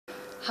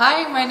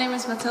Hi, my name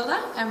is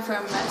Mathilda. I'm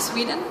from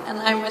Sweden and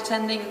I'm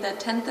attending the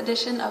 10th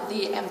edition of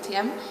the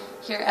MTM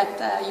here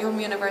at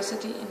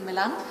University in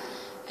Milan.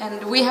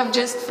 And we have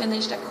just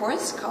finished a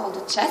course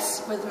called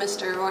Chess with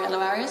Mr. Roy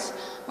Alvarez,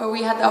 where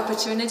we had the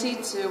opportunity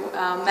to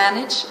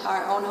manage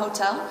our own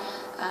hotel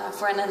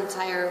for an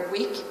entire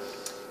week.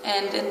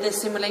 And in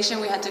this simulation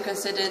we had to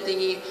consider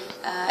the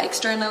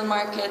external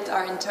market,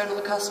 our internal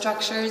cost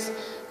structures,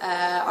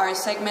 our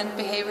segment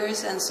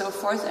behaviors and so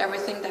forth,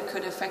 everything that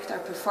could affect our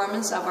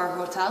performance of our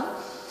hotel.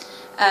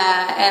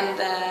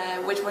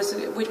 Which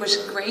was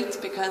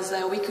great because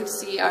we could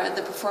see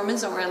the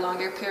performance over a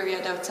longer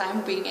period of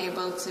time, being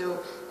able to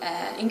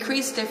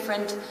increase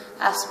different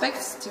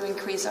aspects to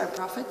increase our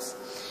profits.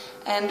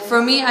 And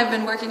for me, I've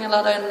been working a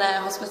lot in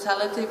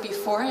hospitality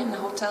before, in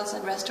hotels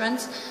and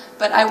restaurants,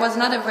 but I was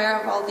not aware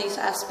of all these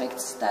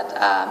aspects that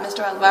Mr.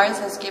 Alvarez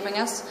has given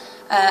us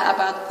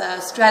about the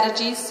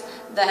strategies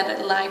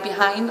that lie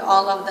behind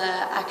all of the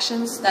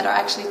actions that are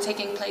actually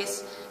taking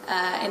place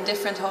in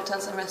different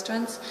hotels and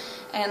restaurants.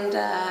 And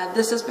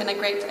this has been a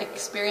great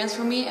experience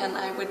for me, and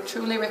I would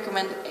truly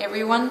recommend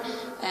everyone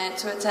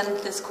to attend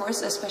this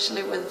course,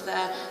 especially with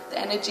the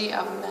energy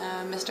of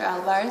Mr.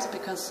 Alvarez,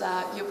 because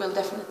you will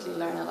definitely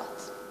learn a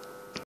lot.